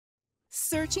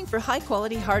Searching for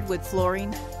high-quality hardwood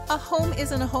flooring? A home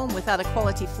isn't a home without a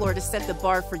quality floor to set the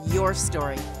bar for your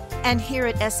story. And here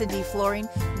at S&D Flooring,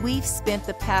 we've spent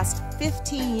the past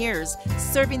 15 years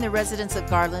serving the residents of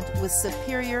Garland with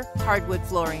superior hardwood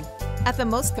flooring at the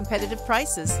most competitive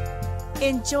prices.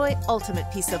 Enjoy ultimate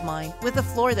peace of mind with a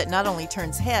floor that not only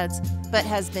turns heads, but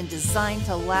has been designed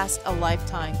to last a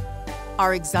lifetime.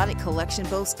 Our exotic collection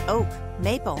boasts oak,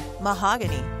 maple,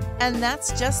 mahogany, and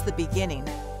that's just the beginning.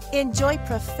 Enjoy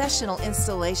professional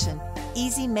installation,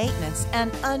 easy maintenance,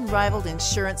 and unrivaled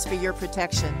insurance for your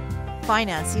protection.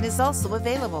 Financing is also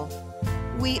available.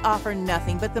 We offer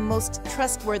nothing but the most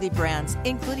trustworthy brands,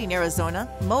 including Arizona,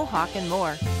 Mohawk, and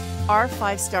more. Our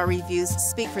 5-star reviews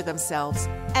speak for themselves,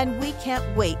 and we can't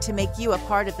wait to make you a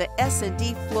part of the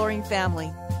S&D Flooring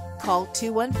family. Call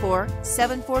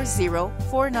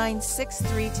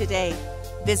 214-740-4963 today.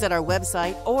 Visit our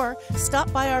website or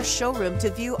stop by our showroom to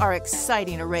view our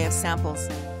exciting array of samples.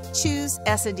 Choose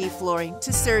S&D Flooring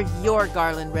to serve your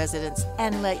Garland residents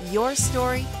and let your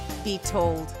story be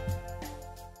told.